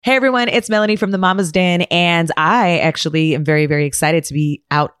Hey everyone, it's Melanie from the Mama's Den, and I actually am very, very excited to be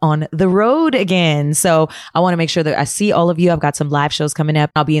out on the road again. So I want to make sure that I see all of you. I've got some live shows coming up.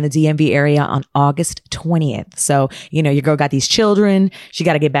 I'll be in the DMV area on August 20th. So, you know, your girl got these children. She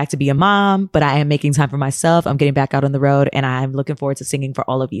got to get back to be a mom, but I am making time for myself. I'm getting back out on the road, and I'm looking forward to singing for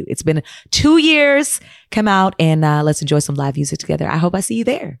all of you. It's been 2 years. Come out and let's enjoy some live music together. I hope I see you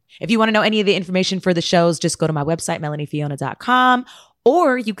there. If you want to know any of the information for the shows, just go to my website, melaniefiona.com.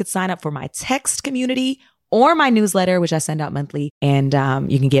 Or you could sign up for my text community or my newsletter, which I send out monthly. And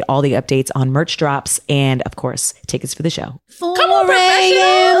you can get all the updates on merch drops and, of course, tickets for the show. 4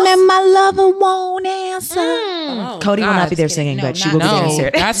 a.m. and my lover won't answer. Cody will not be there singing, but she will be there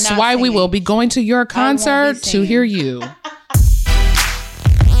singing. That's why we will be going to your concert to hear you.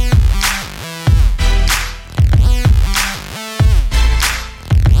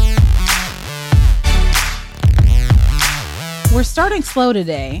 We're starting slow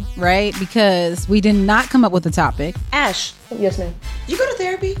today, right? Because we did not come up with a topic. Ash. Yes, ma'am. You go to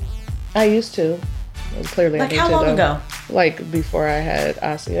therapy? I used to. Well, clearly, Like I need how to, long though. ago? Like before I had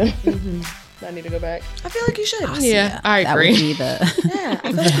Asia. I need to go back. I feel like you should. Yeah, I That agree. would be the Yeah,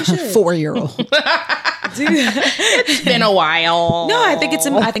 I feel like you should. 4-year-old. It's been a while. No, I think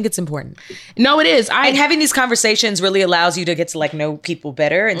it's important. No, it is. And having these conversations really allows you to get to like know people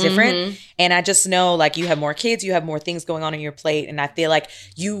better and different. And I just know like you have more kids, you have more things going on your plate. And I feel like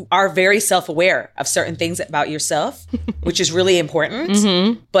you are very self-aware of certain things about yourself, which is really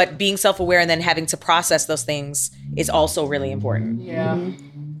important. But being self-aware and then having to process those things is also really important. Yeah.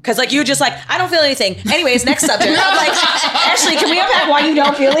 Cause like you're just like, I don't feel anything. Anyways, next subject. I'm like, Ashley, can we unpack why you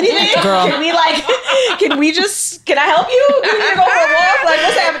don't feel anything? Girl. Can I help you? Can we go for a walk? Like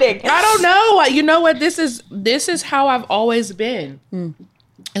what's happening? I don't know. You know what? This is how I've always been.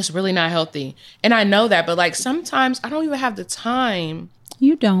 It's really not healthy. And I know that, but like sometimes I don't even have the time.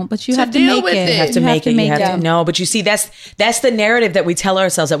 You don't, but you To have to deal make with it. it. You have to make it. You have to. No, but you see, that's the narrative that we tell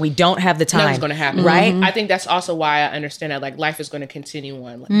ourselves that we don't have the time. Nothing's going to happen. Right? I think that's also why I understand that like life is going to continue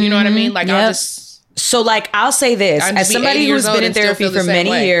on. Like, you know what I mean? Like I'll just... So like I'll say this I'll as just be somebody 80 who's years old been in and still therapy feel the for same many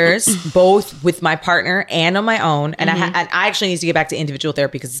way. years, both with my partner and on my own, and I actually need to get back to individual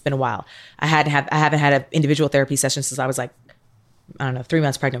therapy because it's been a while. I haven't had an individual therapy session since I was like, I don't know, 3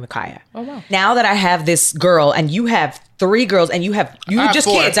 months pregnant with Kaya. Oh wow! Now that I have this girl and you have 3 girls and you have just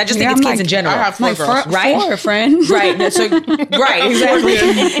 4. kids. I just think it's kids in general. I have 4 girls. Right? 4, friend. Right. So, right.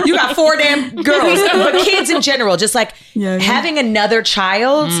 Exactly. You got 4 damn girls, but kids in general, just like having another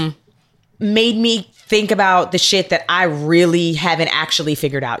child made me think about the shit that I really haven't actually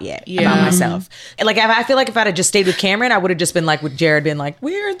figured out yet about myself. And like, I feel like if I'd have just stayed with Cameron, I would have just been like with Jared, been like,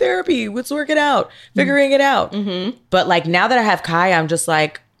 we're in therapy. Let's work it out, figuring it out. But like now that I have Kaya, I'm just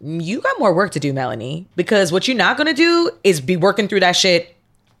like, you got more work to do, Melanie, because what you're not going to do is be working through that shit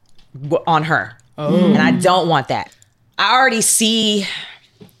on her. And I don't want that. I already see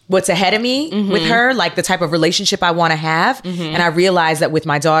what's ahead of me with her, like the type of relationship I want to have. And I realize that with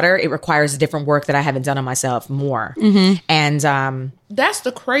my daughter, it requires different work that I haven't done on myself more. And That's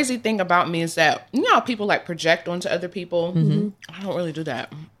the crazy thing about me is that, you know how people like project onto other people? I don't really do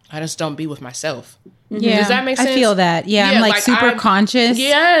that. I just don't be with myself. Yeah. Does that make sense? I feel that. Yeah, I'm like super conscious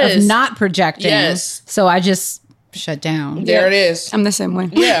of not projecting. Yes. So I just shut down. There it is. I'm the same way.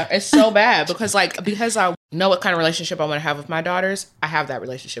 Yeah, it's so bad because I know what kind of relationship I want to have with my daughters. I have that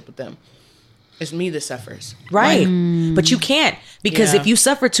relationship with them. It's me that suffers. right. But you can't, because if you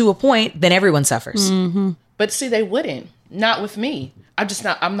suffer to a point, then everyone suffers. But see, they wouldn't. Not with me.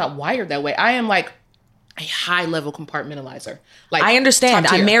 I'm not wired that way. I am like a high level compartmentalizer. Like I understand.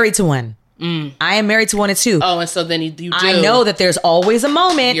 top tier. I'm married to one. I am married to one too. Oh, and so then you do. I know that there's always a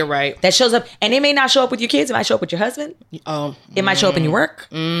moment. You're right. That shows up, and it may not show up with your kids. It might show up with your husband. Oh, It might show up in your work.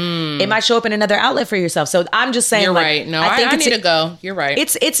 It might show up in another outlet for yourself. So I'm just saying, you're like, right. No, I need to go. You're right.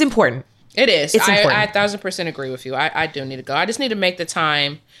 It's important. It is. It's important. I 1,000% agree with you. I do need to go. I just need to make the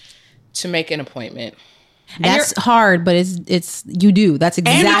time to make an appointment. That's hard, but it's you do. That's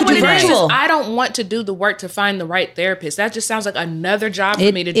exactly do it right. virtual. I don't want to do the work to find the right therapist. That just sounds like another job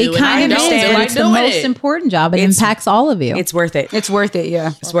for me to do. It kind of is, feel but like it's the doing most it. important job. It impacts all of you. It's worth it. It's worth it,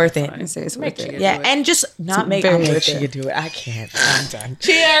 yeah. It's worth it. I say it's worth it. Yeah, and just not make very I'm worth sure it. you do it. I can't. I'm done.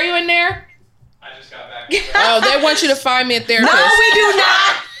 Chia, are you in there? I just got back. Oh, they want you to find me a therapist. No, we do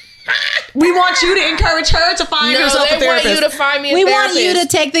not. We want you to encourage her to find No, herself they a therapist. want you to find me a we therapist. want you to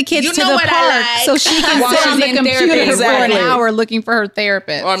take the kids You to know the what I park like. so she can While sit on she's the in computer therapy. for an Exactly. hour looking for her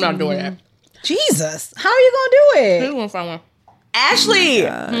therapist. Oh, I'm not doing that. Jesus, how are you gonna do Who's it? gonna find one? Ashley,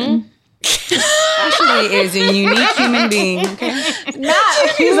 Ashley is a unique human being. Okay,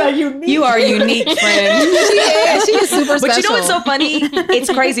 She's like, you are unique, friend. She is super special. But you know what's so funny?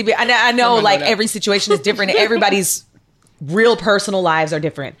 It's crazy. But I know like every situation is different. Everybody's real personal lives are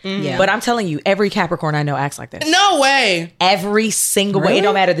different. Yeah. But I'm telling you, every Capricorn I know acts like this. No way. Every single way. It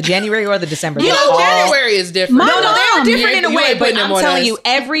don't matter the January or the December. You know, January is different. My No, they're mom- different in a You way, ain't but putting them I'm on telling us. you,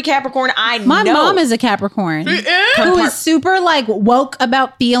 every Capricorn I know. My mom is a Capricorn who is super like woke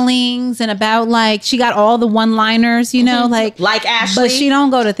about feelings and about like she got all the one-liners, you know, like Ashley. but she don't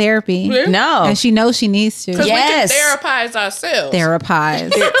go to therapy. No. And she knows she needs to. Because Yes. we can therapize ourselves.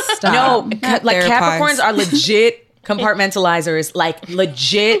 Therapize. Stop. No, Not like therapize. Capricorns are legit compartmentalizers, like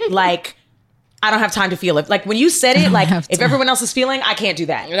legit, like I don't have time to feel it. Like when you said it, like have if time. everyone else is feeling, I can't do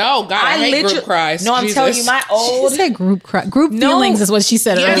that. No, God, I hate group cries. No, I'm Jesus. telling you, my She old said group No. feelings is what she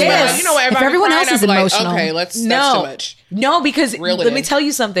said Yeah, earlier. Yes. like, you know what? If Everybody everyone crying, else is I'm like, emotional. okay, that's too no, much. no, because Reel it let me in. tell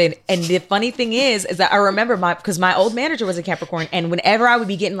you something. And the funny thing is that I remember because my old manager was a Capricorn, and whenever I would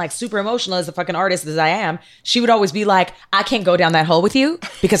be getting like super emotional as a fucking artist as I am, she would always be like, "I can't go down that hole with you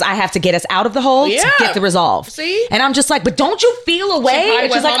because I have to get us out of the hole Yeah. to get the resolve." See? And I'm just like, "But don't you feel away?" probably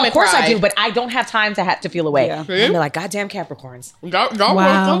And she's went like, home "Of and course I cried. do, but I don't have time to feel away." Yeah. And they're like, "Goddamn Capricorns." Don't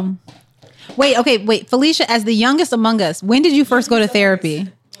Wow. Wait, Felicia, as the youngest among us, when did you first go to therapy?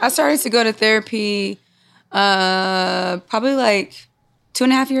 I started to go to therapy probably like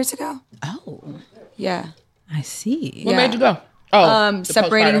 2.5 years ago. Oh, Yeah. I see. What Yeah. made you go? Oh, the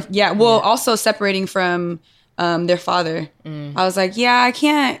Separating. postpartum. Yeah. Well, also separating from their father. I was like, yeah, I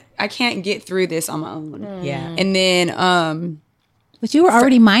can't get through this on my own. Yeah. And then, But you were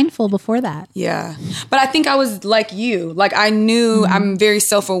already mindful before that. yeah. But I think I was like you. Like I knew I'm very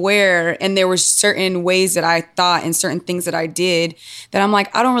self-aware, and there were certain ways that I thought and certain things that I did that I'm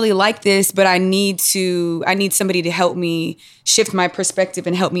like, I don't really like this, but I need somebody to help me shift my perspective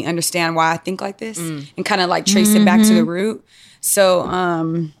and help me understand why I think like this and kind of like trace it back to the root.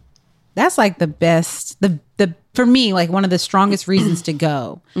 So, That's like the best, the for me, like one of the strongest reasons to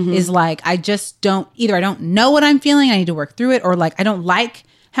go is like, I just don't, either I don't know what I'm feeling, I need to work through it, or like, I don't like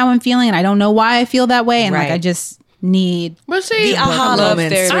how I'm feeling and I don't know why I feel that way. And like, Right. I just need. But see, The aha love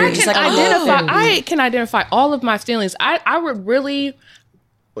moments. therapy. I It's can like, identify. oh. I can identify all of my feelings. I would really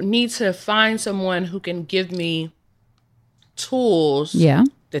need to find someone who can give me tools. Yeah.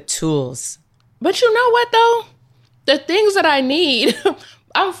 The tools. But you know what though? The things that I need,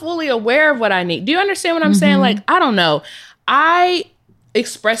 I'm fully aware of what I need. Do you understand what I'm saying? Like, I don't know. I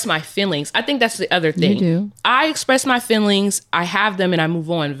express my feelings. I think that's the other thing. You do. I express my feelings, I have them, and I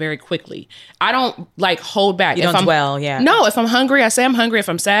move on very quickly. I don't like hold back. You don't dwell, yeah. No, if I'm hungry, I say I'm hungry. If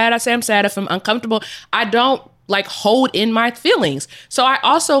I'm sad, I say I'm sad. If I'm uncomfortable, I don't like hold in my feelings. So I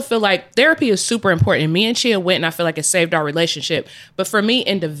also feel like therapy is super important. Me and Chia went, and I feel like it saved our relationship. But for me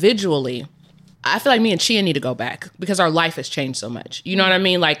individually, I feel like me and Chia need to go back because our life has changed so much. You know what I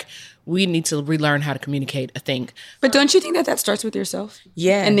mean? Like, we need to relearn how to communicate, I think. but don't you think that starts with yourself?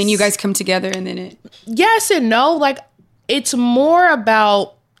 Yes. And then you guys come together, and then it. Yes and no. Like, it's more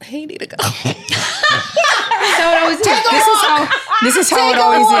about, hey, you need to go. This is how it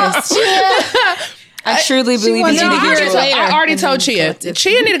always is. I truly believe in wants you to hear it individual. later. I already told Chia.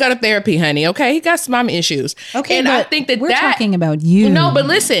 Chia need to go to therapy, honey. Okay, he got some mom issues. Okay, and but I think that we're talking about you. No, but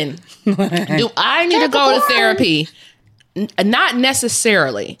listen, do I need to go to therapy? Not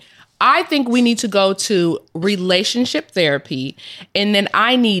necessarily. I think we need to go to relationship therapy, and then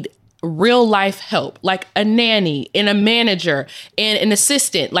I need real life help, like a nanny and a manager and an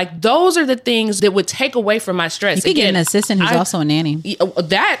assistant. Like, those are the things that would take away from my stress. You could get an assistant who's I- also a nanny.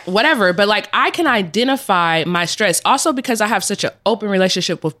 that whatever, but like, I can identify my stress also because I have such an open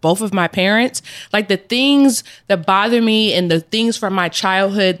relationship with both of my parents. Like, the things that bother me and the things from my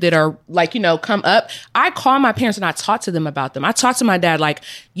childhood that are like, you know, come up, I call my parents and I talk to them about them. I talk to my dad like,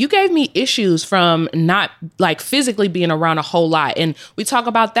 you gave me issues from not like physically being around a whole lot, and we talk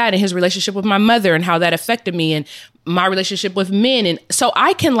about that and his relationship with my mother and how that affected me and my relationship with men. And so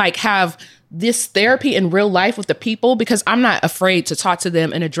I can like have this therapy in real life with the people because I'm not afraid to talk to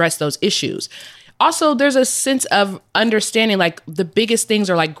them and address those issues. Also, there's a sense of understanding, like the biggest things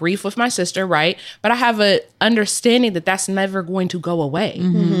are like grief with my sister, right? But I have a understanding that that's never going to go away.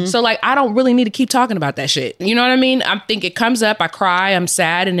 So like, I don't really need to keep talking about that shit. You know what I mean? I think it comes up, I cry, I'm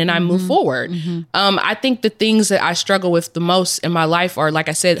sad, and then I move forward. I think the things that I struggle with the most in my life are, like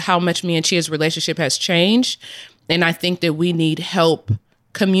I said, how much me and Chia's relationship has changed. And I think that we need help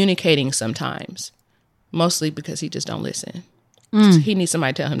communicating sometimes, mostly because he just don't listen. He needs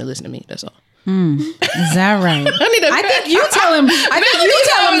somebody to tell him to listen to me. That's all. Is that right? I think you tell him. I think you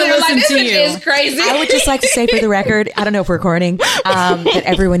tell him to listen to you. is crazy. I would just like to say for the record, I don't know if we're recording, that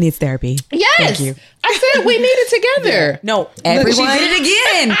everyone needs therapy. Yes. Thank you. I said we need it together. No, Look, everyone. she did it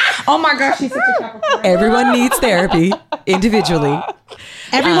again. Oh my gosh, she's such a Capricorn. Everyone needs therapy individually.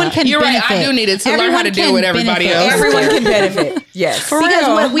 Everyone can You're benefit. right. I do need it to learn Everyone how to deal can with everybody benefit. else. Everyone can benefit. Yes. Because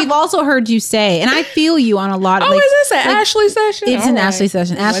what we've also heard you say, and I feel you on a lot of Oh, like, is this an Ashley session? it's All an right. Ashley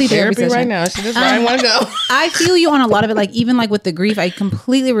session. Ashley Like therapy session. right now. She just didn't want to go. I feel you on a lot of it. Like even like with the grief, I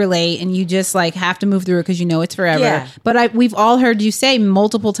completely relate, and you just like have to move through it because you know it's forever. Yeah. But we've all heard you say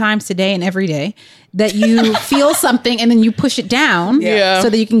multiple times today and every day that you feel something and then you push it down, Yeah. so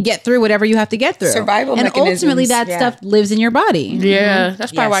that you can get through whatever you have to get through. Survival and mechanisms. ultimately that Yeah. stuff lives in your body. Yeah,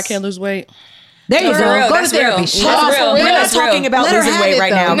 that's probably why I Yes. can't lose weight. There you For go. real, Go to that's therapy. real. Shut That's up. real. We're not That's talking real. about Let her losing have weight it,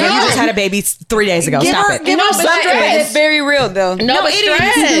 right now. though. But you No. just had a baby 3 days ago. Give Stop her- it. give her But stress. it's very real though. No, it is.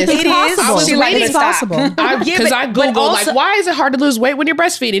 stress. It is. possible. I was She ready it's to stop. possible. Because I but Googled, also- like, why is it hard to lose weight when you're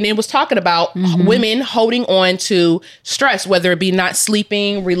breastfeeding? And it was talking about women holding on to stress, whether it be not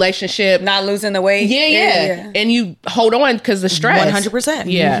sleeping, relationship. Not losing the weight. Yeah. And you hold on because the stress. 100%.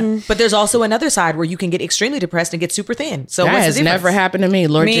 Yeah. But there's also another side where you can get extremely depressed and get super thin. So That what's has the difference? never happened to me,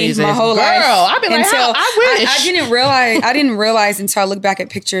 Lord Me, Jesus. my whole Girl, life. I've been like, until I wish. I didn't realize until I looked back at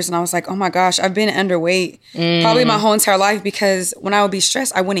pictures and I was like, oh my gosh, I've been underweight probably my whole entire life because when I would be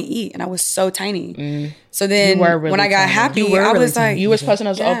stressed, I wouldn't eat and I was so tiny. So then You were really when I got tiny. happy, You were I really was tiny. like, You was posting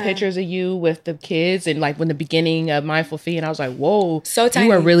those old Yeah. pictures of you with the kids and like when the beginning of Mindful Feed, and I was like, whoa, so tiny.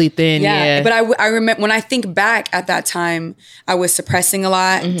 You were really thin. Yeah. But I remember when I think back at that time, I was suppressing a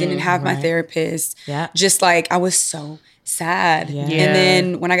lot, didn't have my therapist. Yeah. Just like I was so sad. Yeah. Yeah. And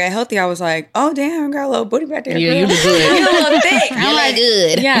then when I got healthy, I was like, oh damn, I got a little booty back there. Yeah, girl. you look good. You look thick. I'm like,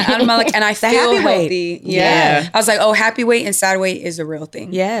 good. yeah, I'm like, and I feel happy weight. healthy. Yeah. I was like, oh, happy weight and sad weight is a real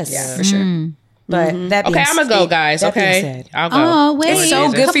thing. Yes. Yeah, for sure. But that being Okay, I'm gonna go, said- guys. that being Okay, said, I'll go. Oh wait, It's so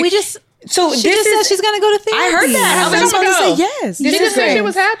good for you. We just So she this just said is she's gonna go to therapy. I heard that. I was just about to say yes. She This just is said she great.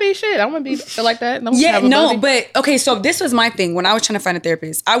 was happy. Shit, I want to feel like that. No, Yeah, have a no, body. but okay, so this was my thing when I was trying to find a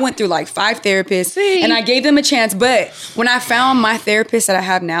therapist. I went through like 5 therapists See? and I gave them a chance. But when I found my therapist that I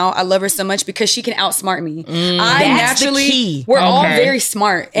have now, I love her so much because she can outsmart me. I That's the naturally, key. we're all Okay. very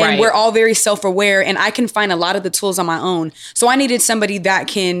smart and Right. we're all very self aware, and I can find a lot of the tools on my own. So I needed somebody that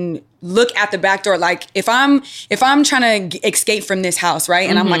can look at the back door. Like if I'm trying to escape from this house, right?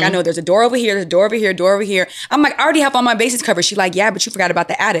 And I'm like, I know there's a door over here, there's a door over here, door over here. I'm like, I already have all my bases covered. She's like, yeah, but you forgot about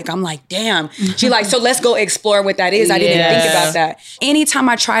the attic. I'm like, damn. She like, so let's go explore what that is. I didn't think Yeah. about that. Anytime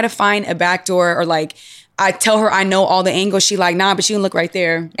I try to find a back door or like I tell her I know all the angles, she like, nah, but you can look right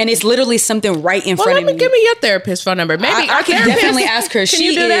there. And it's literally something right in well, front let of me me. give me your therapist phone number. Maybe I our can therapist- definitely ask her. Can She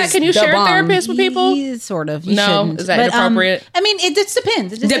you do that? is Can you the share bomb. therapists with people? Sort of. You No? shouldn't. Is that But, inappropriate? I mean, it just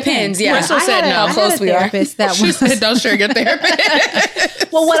depends. It just Depends, yeah. I Crystal had said a- no. I had How close a we are. therapist that She was. said, "Don't share your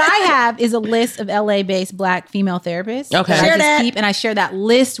therapist." Well, what I have is a list of LA-based Black female therapists. Okay. that I Share just that. keep, and I share that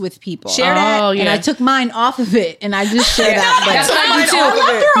list with people. Share that. Oh, And yeah. I took mine off of it, and I just share that. That's what I do too. I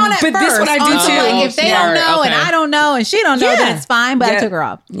left her on at But first. this what I do on, too. Like, if they Smart. don't know, and Okay. I don't know, and she don't know, then Yeah. it's fine. But I Yeah. took her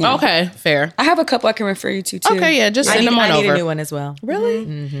off. Okay, fair. I have a couple I can refer you to too. Okay, yeah, just send them on I need over. a new one as well. Really?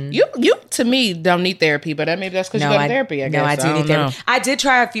 You to me don't need therapy, but maybe that's because you go to therapy. I guess. No, I do don't need therapy. know. I did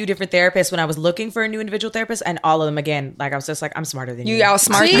try a few different therapists when I was looking for a new individual therapist, and all of them, again, like I was just like, I'm smarter than you. You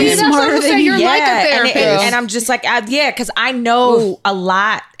outsmart See, them. that's what smarter I'm than saying. you. You're like a and, therapist. and I'm just like, because I know a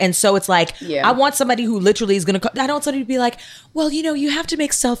lot, and so it's like, Yeah. I want somebody who literally is gonna. I don't want somebody to be like, well, you have to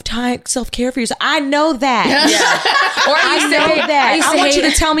make self care for yourself. I know that. Or I know that. I want you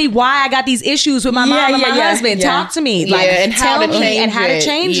to tell me why I got these issues with my mom and my husband. yeah. Talk to me, Yeah, like, and how tell to me change and how to it.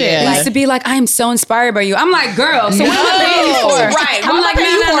 change Yeah. it. It Like, used to be like, I am so inspired by you. I'm like, girl, so what am I paying you for? Right. I'm What like, am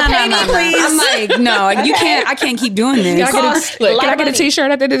I paying you for? Pay me, please. I'm like, no, you can't. I can't keep doing this. Can I get Cost a, look, a lot can I of get a money.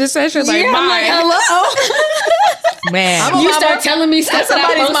 T-shirt at the end of the session? Like, Yeah, I'm like, mine. hello. man, You start telling me stuff that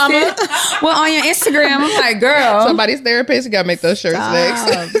I posted. Well, on your Instagram, I'm like, girl. Somebody's therapist. You gotta make those shirts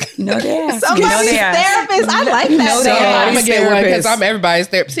next. You know that. Somebody's they are. therapist. I like that. know they though. are. I'm gonna get one because therapist. I'm everybody's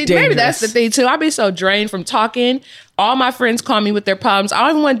therapist. See, maybe that's the thing too. I'll be so drained from talking. All my friends call me with their problems. I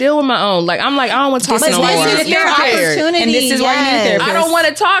don't even want to deal with my own. Like I don't want to talk This no is why more. you need a Your therapist. opportunity. And this is why you need a yes. therapist. I don't want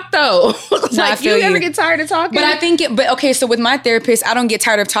to talk though. No, I Like feel you ever you. get tired of talking? But I think okay, so with my therapist, I don't get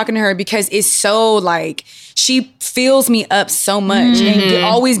tired of talking to her because it's so like, she fills me up so much and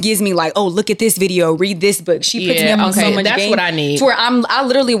always gives me like, oh, look at this video, read this book. She puts me Yeah, up on so okay, much that's game what I need. to where I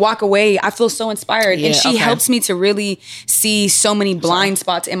literally walk away. I feel so inspired. Yeah, and she okay. helps me to really see so many blind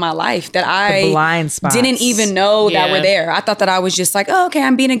spots in my life that I blind spots. didn't even know that that were there. I thought that I was just like, oh, okay,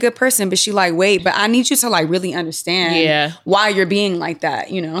 I'm being a good person. But she like, wait, but I need you to like really understand why you're being like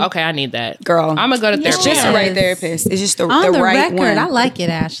that, you know? Okay, I need that. Girl. I'm going to go to therapy. It's just the right therapist. It's just the right record, one. I like it,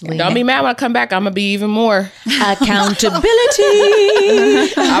 Ashley. Don't be mad when I come back. I'm going to be even more.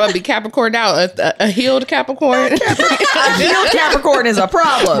 Accountability. I'm going to be Capricorn out. A healed Capricorn. A healed Capricorn is a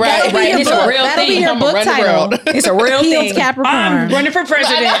problem. Right. It's a real That'll thing. be your I'm book gonna run the title. world. It's a real Healed thing. Capricorn. I'm running for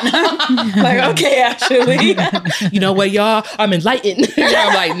president. Like, okay, Ashley. You know what, y'all? I'm enlightened.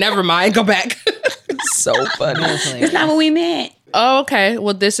 I'm like, never mind. Go back. So funny. It's not what we meant. Oh, okay.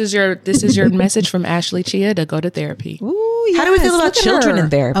 Well, this is your message from Ashley Chia to go to therapy. Ooh, yes. How do we feel about Look at children her in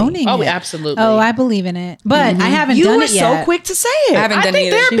therapy? Owning Oh, it. absolutely. Oh, I believe in it. But I haven't You done were it yet. so quick to say it. I haven't I done think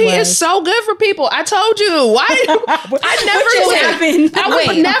either. therapy She is was. so good for people. I told you. Why? I never happened? I was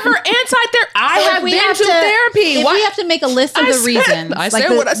Wait. never anti-therapy. I So if have we been have to therapy. If Why? we have to make a list of I the said- reasons, I like said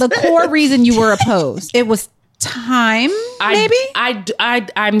the, what I the said. core reason you were opposed, it was time, maybe?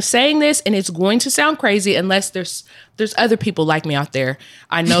 I'm saying this, and it's going to sound crazy unless there's other people like me out there.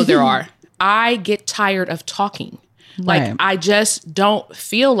 I know there are. I get tired of talking. Like, Right. I just don't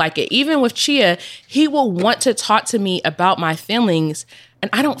feel like it. Even with Chia, he will want to talk to me about my feelings, and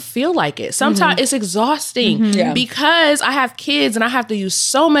I don't feel like it. Sometimes it's exhausting Yeah. because I have kids and I have to use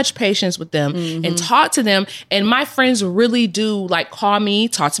so much patience with them and talk to them. And my friends really do like call me,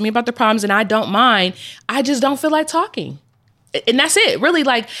 talk to me about their problems, and I don't mind. I just don't feel like talking. And that's it. Really,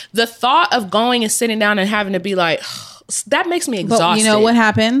 like the thought of going and sitting down and having to be like, that makes me exhausted. But you know what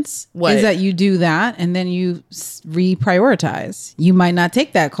happens What? is that you do that and then you reprioritize. You might not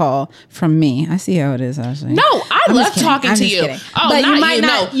take that call from me. I see how it is, Ashley. No, I I'm love just kidding. talking I'm to just you. kidding. Oh, but not you might you,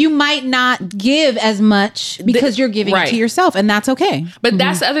 not. no. You might not give as much because you're giving it right. to yourself, and that's okay. But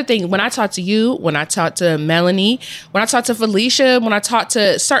that's the other thing. When I talk to you, when I talk to Melanie, when I talk to Felicia, when I talk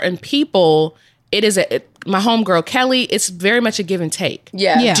to certain people, it is my homegirl Kelly. It's very much a give and take.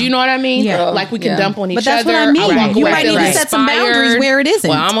 Yeah. Do you know what I mean? Yeah. Like we can dump on each But that's other. what I mean. walk You away might need to feeling set some boundaries inspired. where it isn't.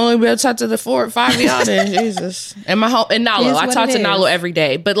 Well, I'm only able to talk to the 4 or 5 of y'all then. Jesus. And and Nalo. It is I what talk it to is. Nalo every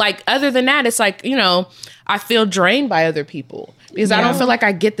day. But like other than that, it's like, you know, I feel drained by other people because I don't feel like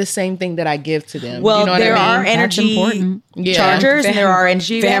I get the same thing that I give to them. Well, you know what there I are mean? energy important. Yeah. chargers and there are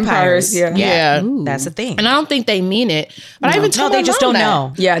energy vampires. Yeah. That's the thing. And I don't think they mean it. But I even told No, my they just mom don't that.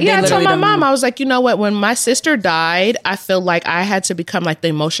 know. Yeah, they I told literally my don't mom, know. I was like, you know what? When my sister died, I feel like I had to become like the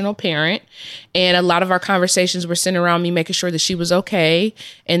emotional parent. And a lot of our conversations were centered around me making sure that she was okay.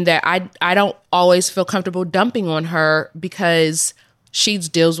 And that I don't always feel comfortable dumping on her because she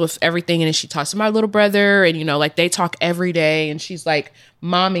deals with everything. And then she talks to my little brother and, you know, like they talk every day. And she's like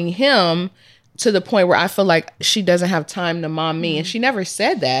momming him to the point where I feel like she doesn't have time to mom me. And she never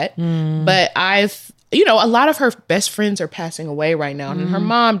said that. But you know, a lot of her best friends are passing away right now. And her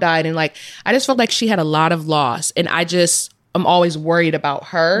mom died. And like, I just felt like she had a lot of loss. And I'm always worried about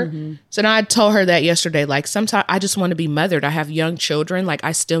her. So now I told her that yesterday, like sometimes I just want to be mothered. I have young children. Like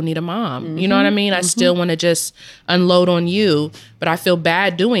I still need a mom. You know what I mean? I still want to just unload on you, but I feel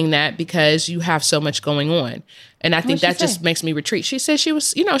bad doing that because you have so much going on. And I think that just makes me retreat. She said she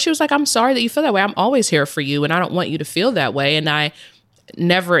was like, I'm sorry that you feel that way. I'm always here for you. And I don't want you to feel that way. And I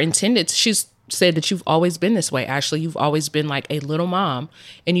never intended. She's said that you've always been this way, Ashley. You've always been like a little mom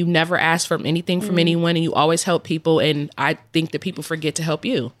and you've never asked for anything from anyone and you always help people. And I think that people forget to help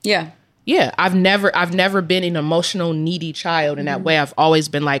you. Yeah. Yeah. I've never been an emotional, needy child in that way. I've always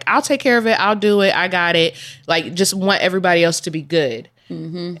been like, I'll take care of it. I'll do it. I got it. Like just want everybody else to be good.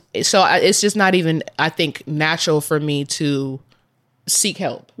 So it's just not even, I think, natural for me to seek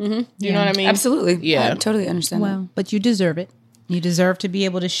help. You know what I mean? Absolutely. Yeah. I totally understand. Well, but you deserve it. You deserve to be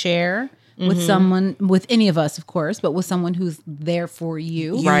able to share with someone, with any of us, of course, but with someone who's there for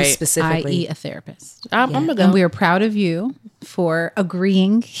you, Right. specifically. i.e. a therapist. I'm gonna go. And we are proud of you for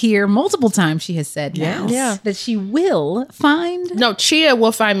agreeing here multiple times. She has said now Yeah. that she will find. No, Chia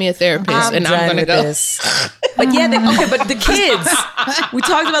will find me a therapist and I'm gonna go. But yeah, but the kids. We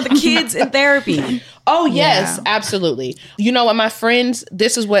talked about the kids in therapy. Oh, yes, absolutely. You know what, my friends,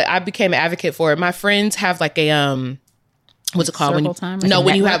 this is what I became an advocate for. My friends have like a, what's it called? Circle time? Like No, a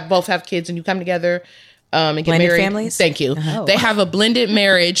when you network? have both have kids and you come together and get Blended married. families? Thank you. They have a blended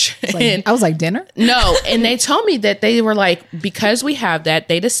marriage. And I was like, dinner? no, and they told me that they were like, because we have that,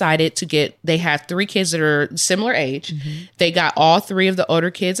 they decided they have 3 kids that are similar age. They got all 3 of the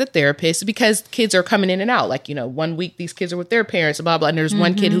older kids a therapist because kids are coming in and out. Like, you know, one week these kids are with their parents, blah, blah. And there's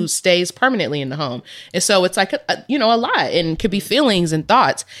one kid who stays permanently in the home. And so it's like, a lot and could be feelings and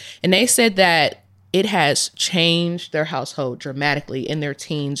thoughts. And they said that it has changed their household dramatically and their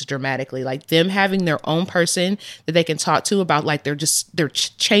teens dramatically. Like them having their own person that they can talk to about like their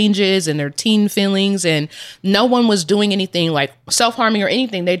changes and their teen feelings, and no one was doing anything like self-harming or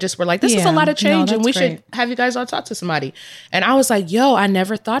anything. They just were like, this is a lot of change and we should have you guys all talk to somebody. And I was like, yo, I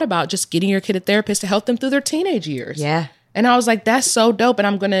never thought about just getting your kid a therapist to help them through their teenage years. Yeah. And I was like, that's so dope. And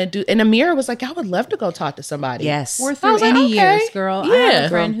I'm going to do, and Amira was like, I would love to go talk to somebody. Yes. Or through any years, girl. Yeah. I have a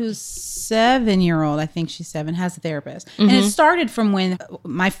friend who's 7-year-old, I think she's 7, has a therapist. And it started from when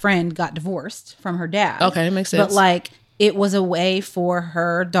my friend got divorced from her dad. Okay, that makes sense. But like, it was a way for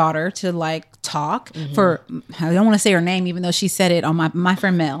her daughter to like talk for, I don't want to say her name, even though she said it on my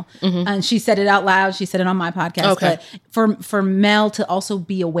friend Mel, and she said it out loud. She said it on my podcast. Okay. But for Mel to also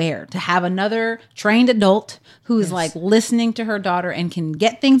be aware, to have another trained adult who's like listening to her daughter and can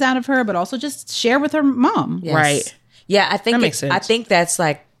get things out of her, but also just share with her mom. Yes. Right. Yeah, I think That makes sense. I think that's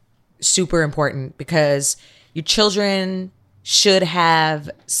like super important because your children should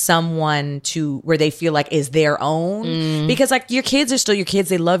have someone to where they feel like is their own, because like your kids are still your kids.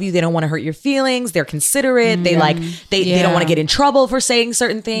 They love you. They don't want to hurt your feelings. They're considerate. They like they don't want to get in trouble for saying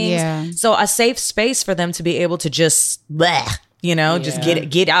certain things. Yeah. So a safe space for them to be able to just just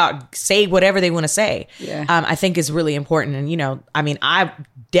get out, say whatever they want to say. Yeah. I think is really important. And I mean, I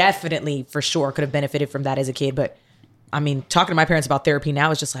definitely for sure could have benefited from that as a kid, but I mean, talking to my parents about therapy now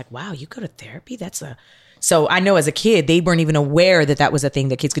is just like, wow, you go to therapy? So I know as a kid, they weren't even aware that was a thing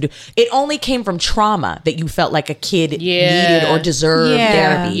that kids could do. It only came from trauma that you felt like a kid needed or deserved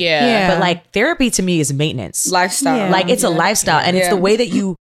therapy. Yeah. But like therapy to me is maintenance. Lifestyle. Yeah. Like it's a lifestyle, and it's the way that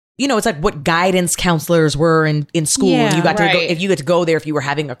it's like what guidance counselors were in school. Yeah, you got to go, right. if you get to go there if you were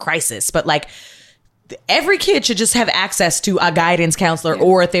having a crisis. But like every kid should just have access to a guidance counselor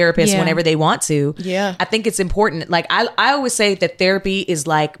or a therapist whenever they want to. Yeah. I think it's important. Like I always say that therapy is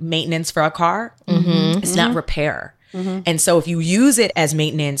like maintenance for a car. It's not repair. And so if you use it as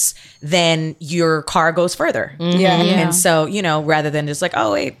maintenance, then your car goes further. Yeah. And so, rather than just like,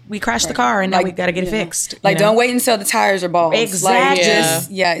 oh, wait, we crashed the car and now we got to get it fixed. Like, don't wait until the tires are bald. Exactly.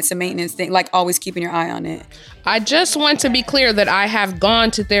 Like, it's a maintenance thing. Like, always keeping your eye on it. I just want to be clear that I have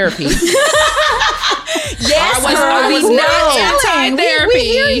gone to therapy. Yes, I was not anti-therapy. We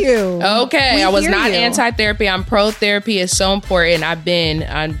hear you. Okay, We I was hear not you. anti-therapy. I'm pro-therapy. It's so important.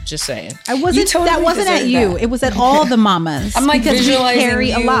 I'm just saying. I wasn't. totally that wasn't at deserve you. that. It was at all the mamas. I'm like because we visualizing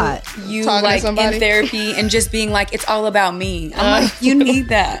carry a lot. You Talking to like somebody? in therapy and just being like, it's all about me. I'm like, you need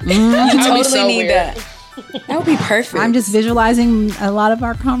that. You That'd be totally so need weird. that. That would be perfect. I'm just visualizing a lot of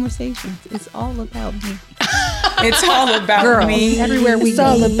our conversations. It's all about me. It's all about Girl, me. everywhere we go.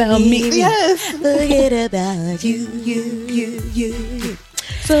 all about me. Yes. Forget about you.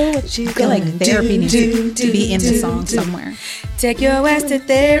 So what you I feel like therapy needs to be in the song somewhere. Take your ass to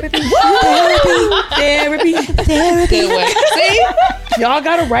therapy. Therapy. Good way. See? Y'all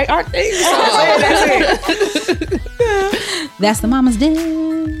got to write our things. That's the mama's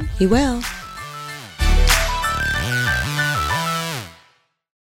day. He will.